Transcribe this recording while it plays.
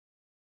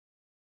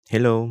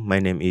Hello, my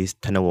name is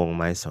Thanawong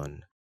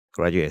Maison,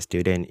 graduate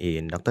student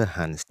in Dr.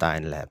 Hans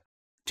Stein Lab.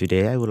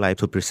 Today I would like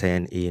to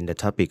present in the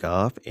topic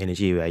of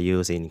energy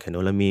values in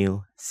canola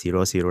meal,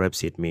 zero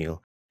rapeseed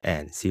meal,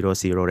 and zero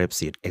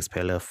rapeseed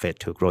expeller fed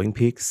to growing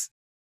pigs.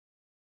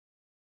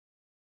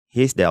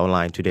 Here's the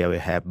outline. Today I will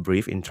have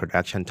brief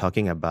introduction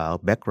talking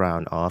about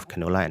background of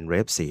canola and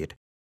rapeseed,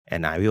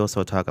 and I will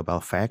also talk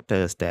about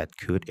factors that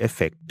could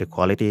affect the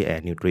quality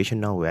and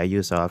nutritional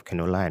values of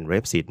canola and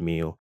rapeseed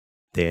meal.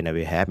 Then I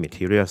will have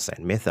materials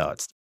and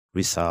methods,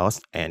 results,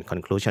 and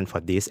conclusion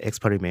for this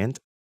experiment.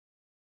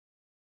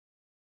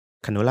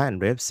 Canola and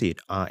rapeseed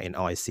are an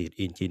oilseed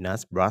in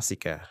genus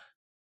Brassica.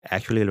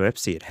 Actually,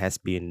 rapeseed has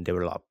been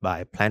developed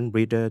by plant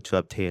breeders to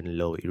obtain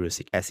low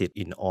erucic acid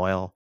in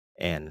oil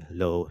and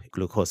low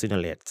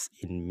glucosinolates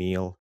in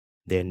meal.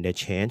 Then they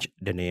changed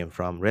the name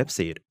from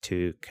rapeseed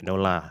to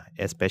canola,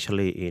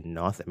 especially in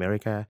North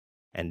America,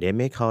 and they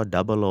may call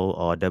 00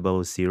 or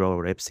 00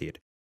 rapeseed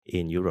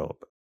in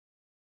Europe.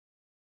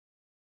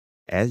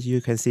 As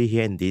you can see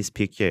here in this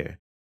picture,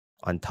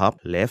 on top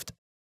left,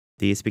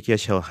 this picture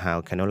shows how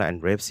canola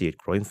and rapeseed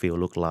growing field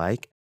look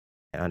like.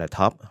 And on the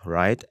top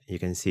right, you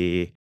can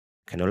see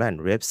canola and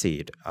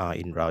rapeseed are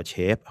in round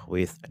shape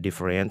with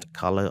different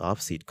color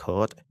of seed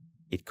coat.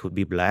 It could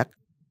be black,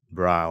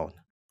 brown,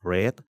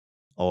 red,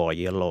 or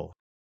yellow.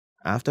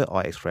 After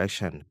oil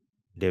extraction,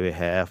 they will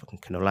have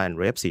canola and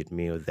rapeseed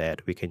meal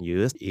that we can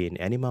use in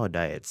animal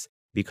diets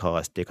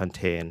because they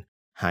contain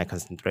high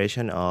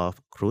concentration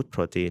of crude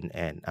protein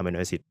and amino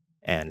acid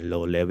and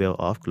low level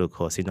of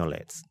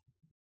glucosinolates.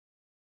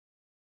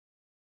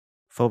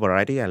 For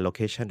variety and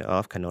location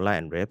of canola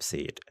and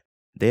rapeseed,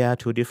 there are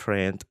two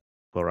different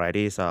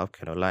varieties of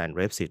canola and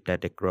rapeseed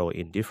that they grow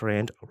in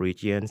different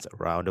regions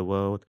around the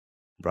world.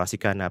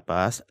 Brassica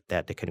napas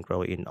that they can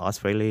grow in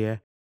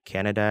Australia,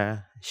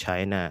 Canada,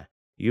 China,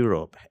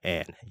 Europe,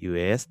 and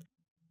US.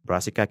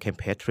 Brassica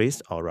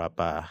campestris or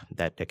rapa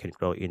that they can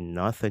grow in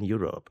Northern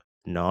Europe,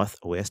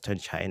 Northwestern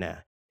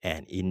China,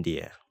 and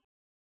India.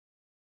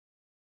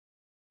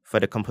 For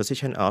the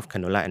composition of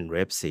canola and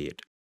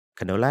rapeseed,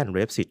 canola and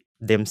rapeseed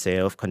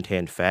themselves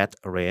contain fat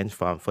range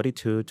from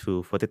 42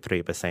 to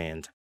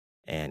 43%,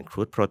 and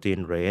crude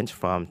protein range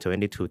from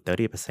 20 to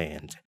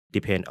 30%,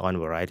 depend on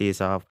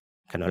varieties of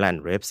canola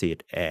and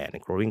rapeseed and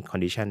growing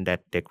condition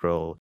that they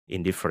grow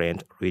in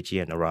different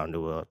regions around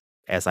the world,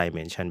 as I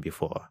mentioned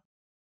before.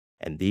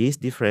 And these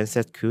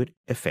differences could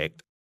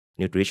affect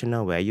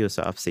nutritional values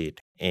of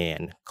seed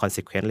and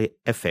consequently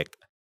affect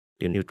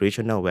the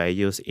nutritional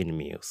values in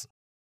meals.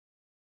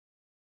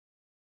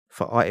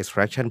 For oil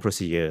extraction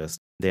procedures,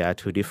 there are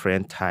two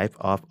different types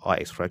of oil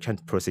extraction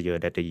procedure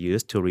that they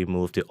use to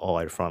remove the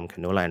oil from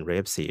canola and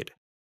rapeseed.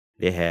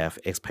 They have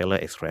expeller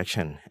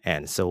extraction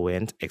and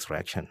solvent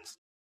extractions.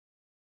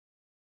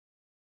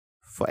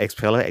 For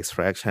expeller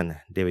extraction,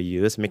 they will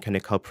use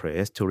mechanical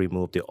press to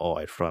remove the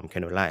oil from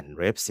canola and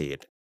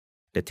rapeseed.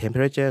 The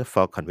temperature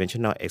for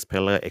conventional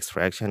expeller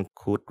extraction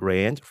could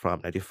range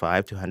from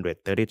 95 to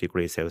 130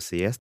 degrees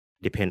Celsius,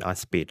 depending on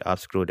speed of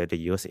screw that they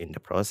use in the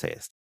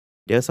process.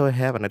 They also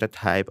have another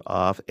type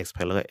of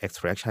expeller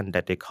extraction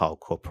that they call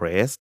cold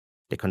press.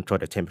 They control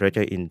the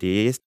temperature in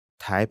this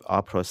type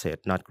of process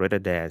not greater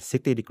than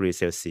 60 degrees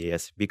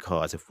Celsius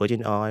because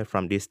virgin oil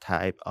from this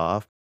type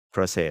of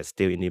process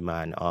still in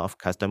demand of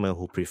customers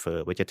who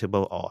prefer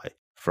vegetable oil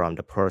from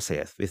the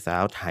process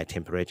without high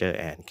temperature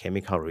and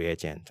chemical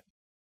reagent.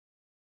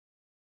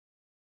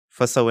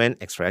 For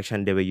solvent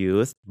extraction, they will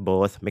use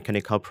both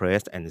mechanical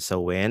press and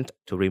solvent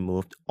to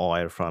remove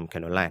oil from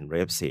canola and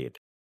rapeseed.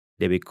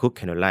 They will cook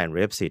canola and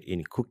rapeseed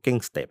in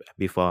cooking step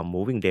before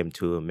moving them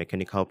to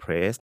mechanical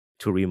press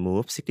to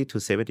remove 60 to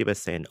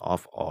 70%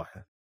 of oil.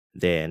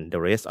 Then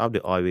the rest of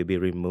the oil will be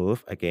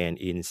removed again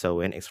in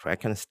solvent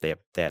extraction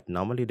step that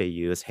normally they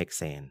use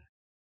hexane.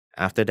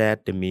 After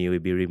that, the meal will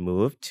be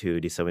removed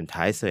to the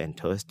solventizer and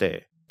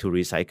toaster to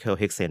recycle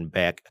hexane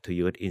back to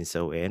use in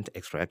solvent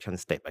extraction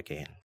step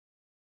again.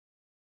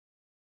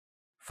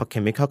 For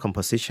chemical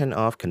composition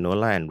of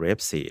canola and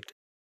rapeseed,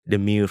 the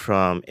meal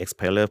from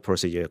expeller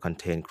procedure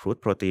contain crude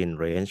protein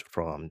range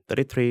from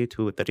 33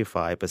 to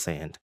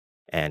 35%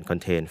 and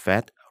contain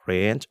fat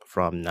range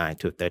from 9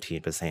 to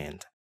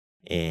 13%.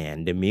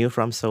 And the meal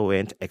from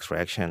solvent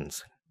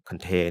extractions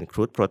contain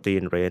crude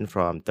protein range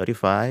from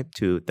 35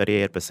 to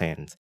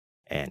 38%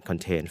 and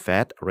contain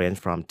fat range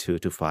from 2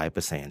 to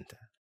 5%.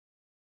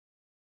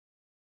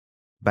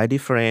 By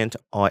different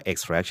oil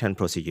extraction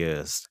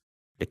procedures,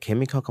 the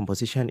chemical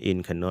composition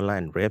in canola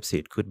and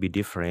rapeseed could be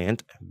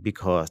different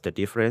because the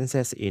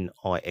differences in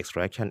oil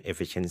extraction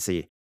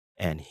efficiency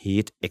and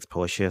heat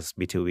exposures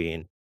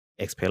between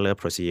expeller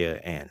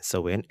procedure and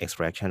solvent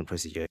extraction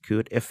procedure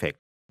could affect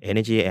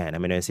energy and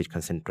amino acid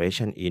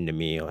concentration in the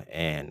meal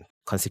and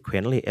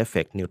consequently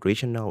affect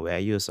nutritional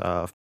values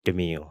of the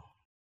meal.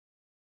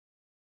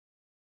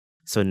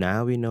 So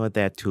now we know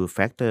that two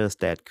factors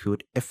that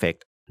could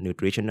affect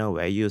nutritional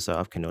values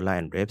of canola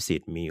and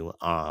rapeseed meal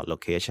are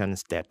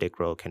locations that they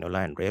grow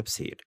canola and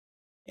rapeseed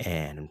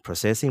and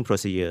processing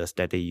procedures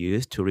that they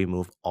use to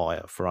remove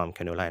oil from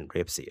canola and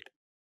rapeseed.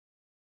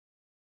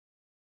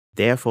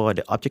 Therefore,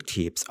 the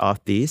objectives of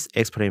this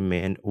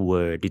experiment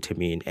were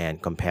determined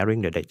and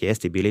comparing the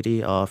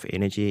digestibility of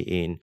energy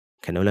in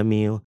canola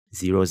meal,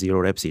 0-0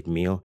 rapeseed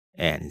meal,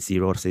 and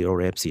 0-0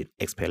 rapeseed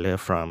expeller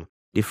from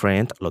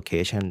different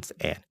locations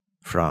and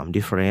from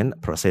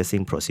different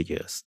processing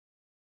procedures.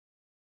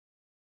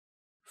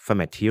 For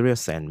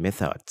materials and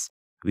methods,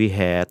 we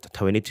had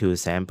 22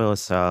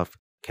 samples of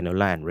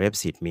canola and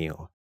rapeseed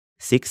meal.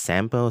 6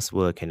 samples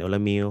were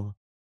canola meal,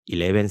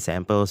 11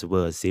 samples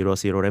were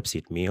 0-0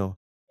 rapeseed meal,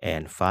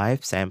 and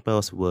 5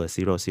 samples were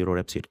 0-0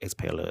 rapeseed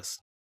expellers.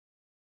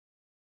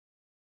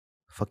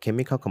 For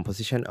chemical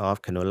composition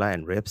of canola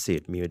and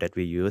rapeseed meal that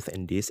we used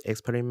in this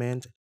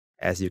experiment,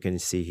 as you can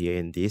see here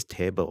in this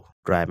table,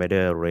 dry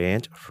matter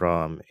range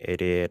from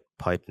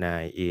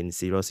 88.9 in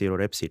 0-0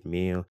 rapeseed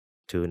meal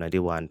to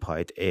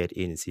 91.8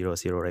 in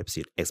 0-0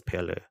 rapeseed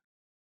expeller.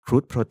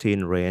 Crude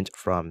protein range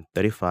from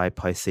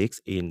 35.6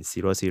 in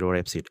 0-0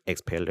 rapeseed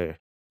expeller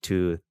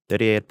to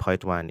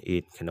 38.1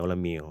 in canola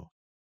meal.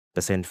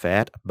 Percent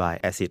fat by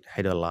acid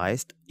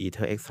hydrolyzed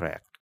ether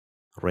extract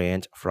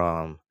range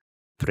from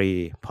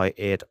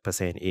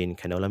 3.8% in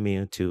canola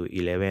meal to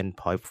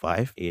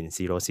 11.5 in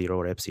 0-0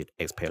 rapeseed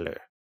expeller.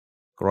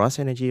 Gross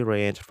energy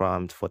range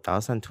from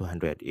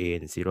 4,200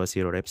 in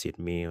 0-0 rapeseed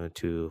meal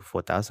to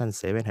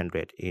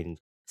 4,700 in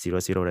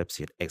 0-0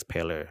 rapeseed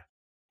expeller.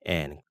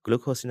 And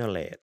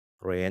glucosinolate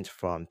range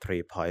from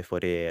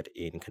 3.48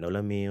 in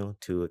canola meal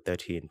to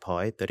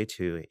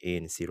 13.32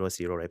 in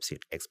 0-0 rapeseed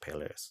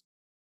expellers.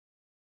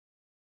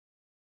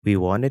 We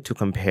wanted to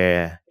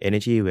compare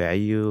energy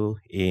value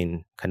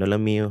in canola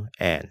meal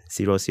and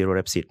 0-0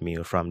 rapeseed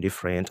meal from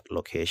different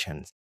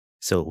locations.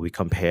 So we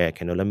compare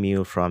canola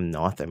meal from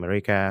North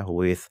America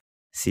with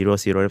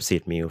 0-0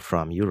 rapeseed meal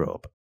from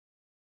Europe.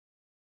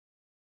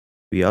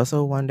 We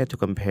also wanted to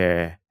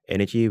compare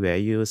energy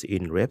values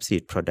in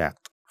rapeseed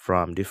product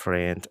from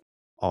different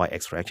oil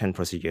extraction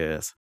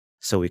procedures.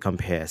 So we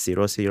compare 0-0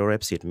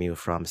 rapeseed meal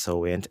from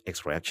solvent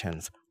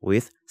extractions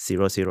with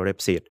 0-0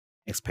 rapeseed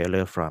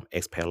expeller from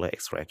expeller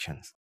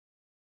extractions.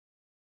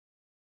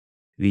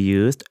 We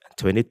used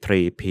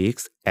 23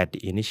 pigs at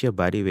the initial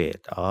body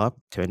weight of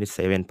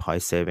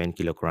 27.7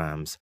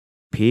 kilograms.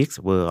 Pigs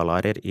were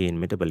allotted in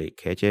metabolic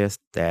cages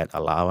that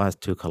allow us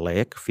to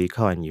collect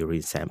fecal and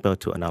urine sample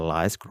to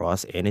analyze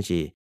gross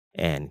energy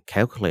and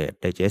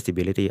calculate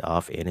digestibility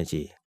of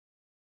energy.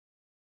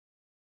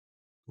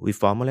 We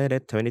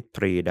formulated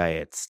 23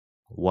 diets.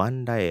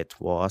 One diet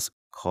was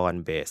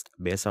corn-based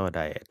basal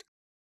diet.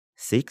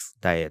 6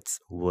 diets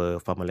were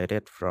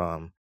formulated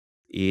from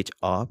each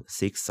of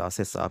 6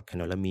 sources of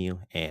canola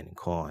meal and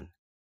corn.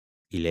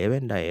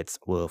 11 diets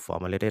were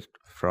formulated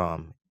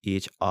from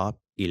each of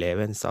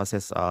 11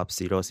 sources of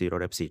 0-0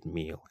 rapeseed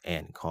meal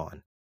and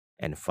corn.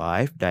 And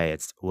 5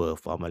 diets were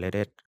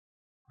formulated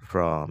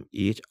from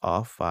each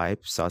of 5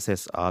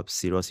 sources of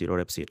 0-0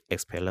 rapeseed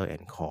expeller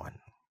and corn.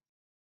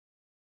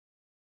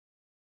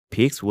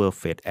 Pigs were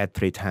fed at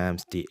 3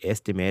 times the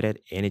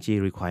estimated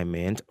energy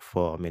requirement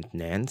for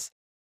maintenance.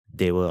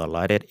 They were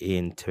allotted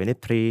in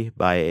 23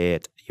 by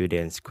 8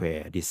 Uden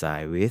square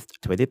design with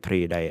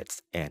 23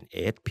 diets and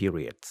 8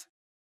 periods.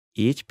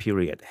 Each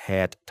period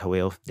had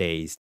 12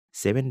 days,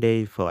 7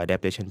 days for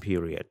adaptation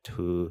period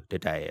to the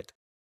diet,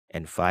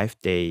 and 5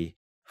 days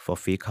for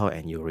fecal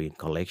and urine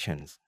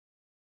collections.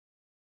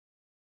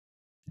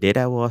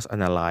 Data was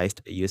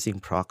analyzed using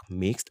PROC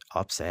mixed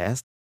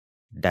obsessed.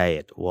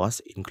 Diet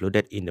was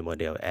included in the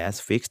model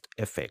as fixed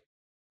effect.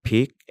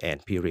 Peak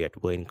and period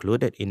were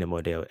included in the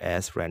model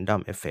as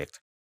random effect,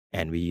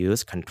 and we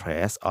used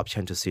contrast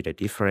option to see the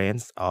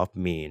difference of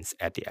means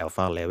at the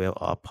alpha level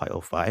of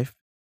 0.05.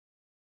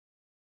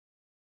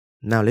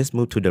 Now let's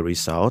move to the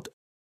result.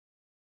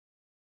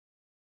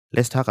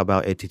 Let's talk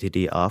about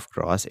ATTD of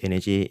gross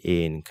energy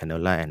in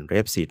canola and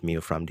rapeseed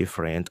meal from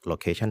different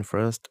locations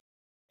first.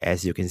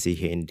 As you can see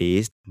here in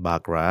this bar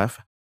graph,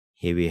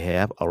 here we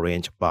have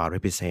orange bar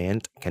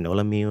represent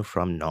canola meal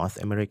from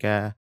North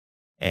America,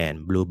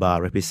 and blue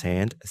bar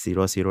represent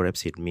 0-0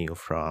 rapeseed meal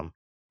from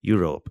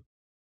Europe.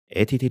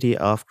 ATTD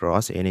of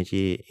gross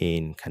energy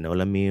in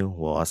canola meal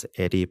was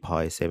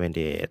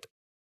 80.78.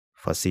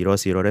 For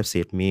 0-0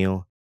 rapeseed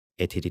meal,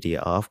 ATTD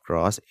of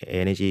gross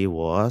energy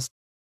was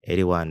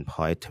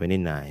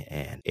 81.29,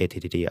 and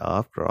ATTD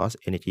of gross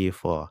energy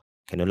for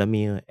canola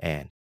meal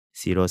and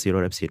 0-0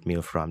 rapeseed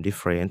meal from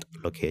different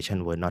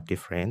locations were not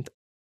different.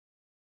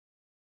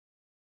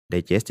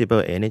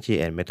 Digestible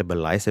energy and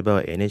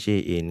metabolizable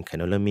energy in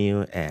canola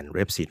meal and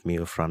rapeseed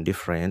meal from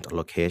different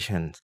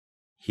locations.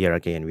 Here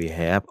again we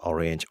have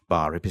orange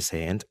bar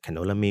represent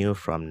canola meal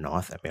from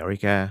North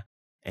America,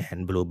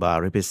 and blue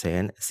bar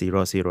represent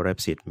 0-0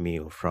 rapeseed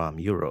meal from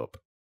Europe.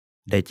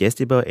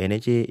 Digestible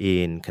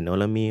energy in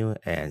canola meal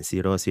and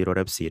 0-0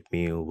 rapeseed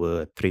meal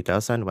were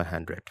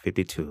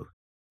 3,152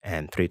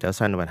 and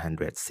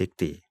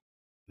 3,160.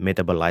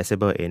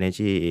 Metabolizable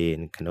energy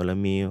in canola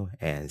meal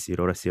and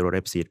 0-0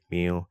 rapeseed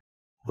meal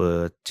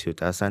were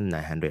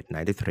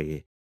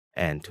 2,993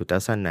 and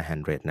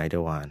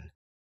 2,991.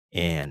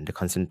 And the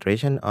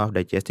concentration of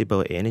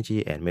digestible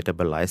energy and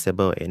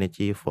metabolizable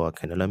energy for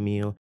canola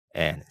meal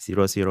and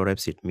 00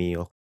 rapeseed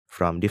meal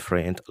from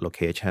different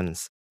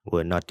locations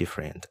were not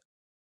different.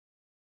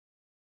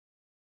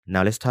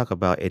 Now let's talk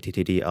about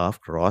ATTD of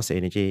gross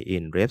energy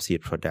in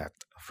rapeseed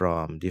product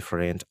from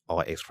different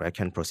oil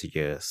extraction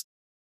procedures.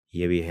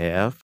 Here we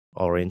have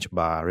orange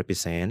bar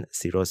represent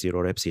 00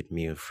 rapeseed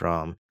meal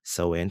from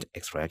solvent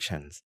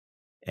extractions,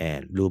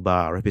 and blue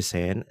bar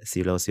represent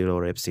 00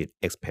 rapeseed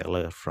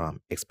expeller from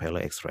expeller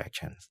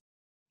extractions.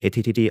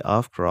 ATTD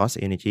of gross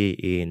energy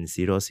in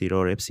 00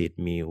 rapeseed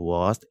meal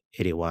was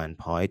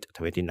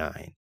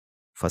 81.29.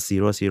 For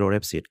 00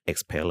 rapeseed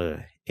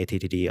expeller,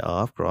 ATTD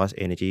of gross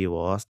energy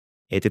was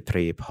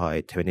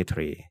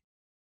 83.23,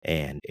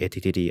 and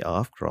ATTD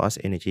of gross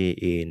energy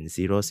in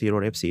 00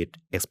 rapeseed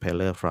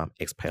expeller from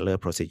expeller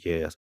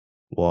procedures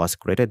was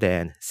greater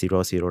than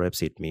 00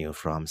 rapeseed meal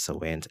from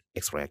solvent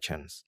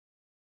extractions.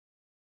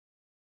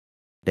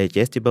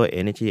 Digestible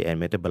energy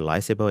and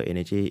metabolizable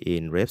energy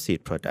in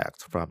rapeseed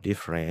products from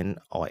different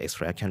oil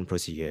extraction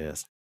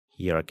procedures.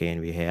 Here again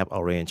we have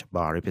orange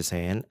bar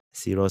represent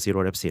 00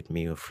 rapeseed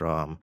meal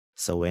from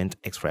solvent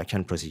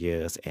extraction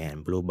procedures,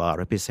 and blue bar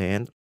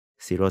represent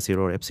 00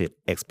 rapeseed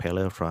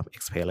expeller from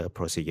expeller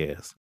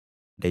procedures.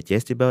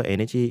 Digestible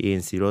energy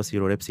in 00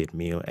 rapeseed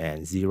meal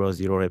and 00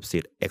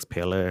 rapeseed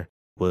expeller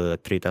were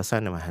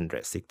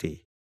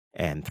 3,160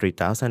 and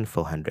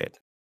 3,400.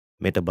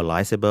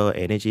 Metabolizable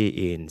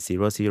energy in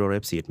 00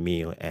 rapeseed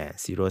meal and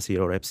 00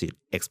 rapeseed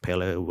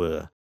expeller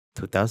were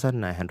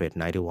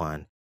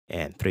 2,991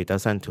 and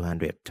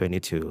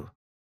 3,222.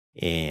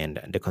 And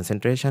the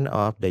concentration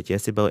of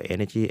digestible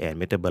energy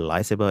and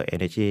metabolizable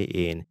energy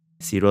in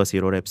 00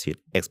 rapeseed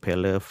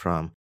expeller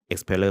from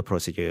expeller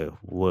procedure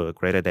were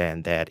greater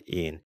than that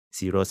in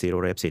 00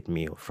 rapeseed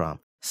meal from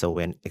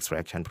solvent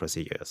extraction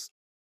procedures.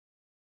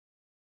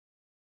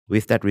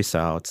 With that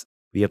result,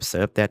 we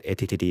observed that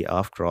ATTD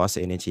of gross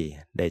energy,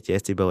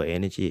 digestible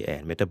energy,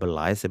 and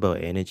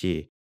metabolizable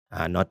energy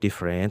are not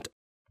different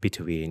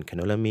between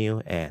canola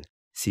meal and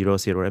 00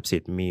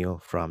 rapeseed meal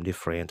from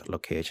different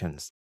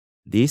locations.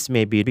 This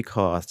may be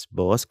because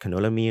both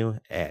canola meal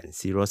and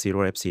 00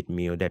 rapeseed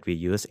meal that we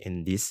use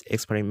in this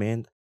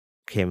experiment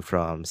came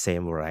from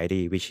same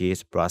variety, which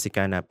is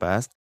Brassica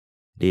napus.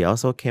 They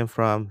also came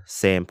from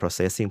same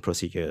processing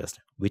procedures,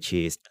 which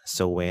is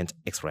solvent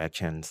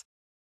extractions.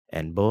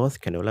 And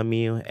both canola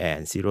meal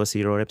and 00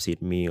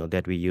 rapeseed meal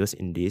that we use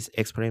in this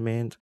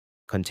experiment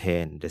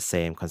contain the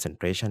same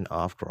concentration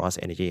of gross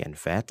energy and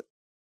fat.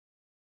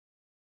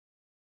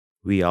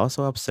 We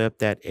also observed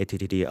that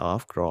ATTD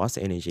of gross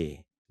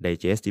energy,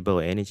 digestible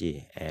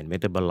energy, and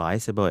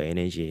metabolizable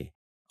energy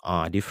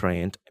are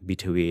different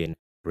between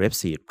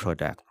rapeseed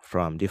products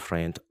from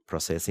different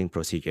processing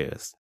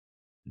procedures.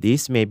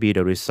 This may be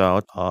the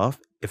result of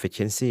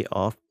efficiency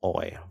of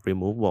oil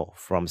removal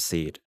from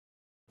seed.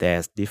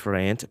 There's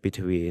difference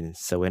between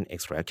solvent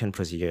extraction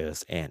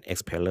procedures and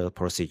expeller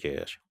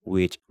procedures,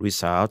 which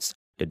results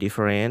the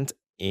difference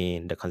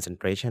in the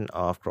concentration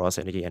of gross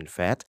energy and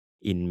fat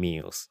in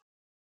meals.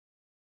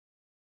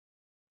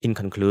 In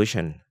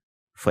conclusion,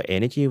 for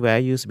energy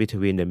values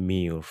between the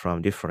meal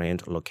from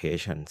different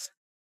locations,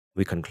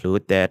 we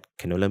conclude that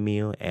canola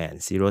meal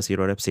and 00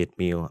 rapeseed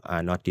meal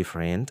are not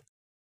different.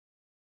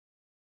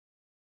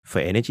 For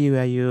energy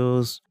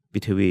values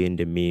between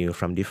the meal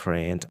from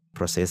different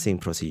processing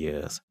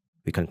procedures,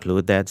 we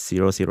conclude that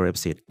 00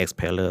 rapeseed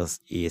expellers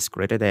is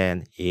greater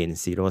than in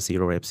 00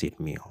 rapeseed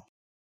meal.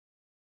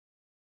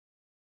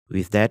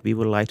 With that, we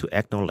would like to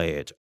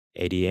acknowledge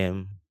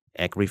ADM,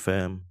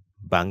 AgriFirm,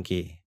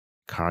 Bunge,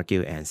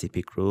 Cargill, and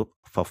CP Group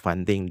for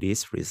funding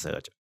this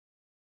research.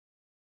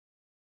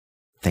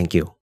 Thank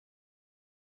you.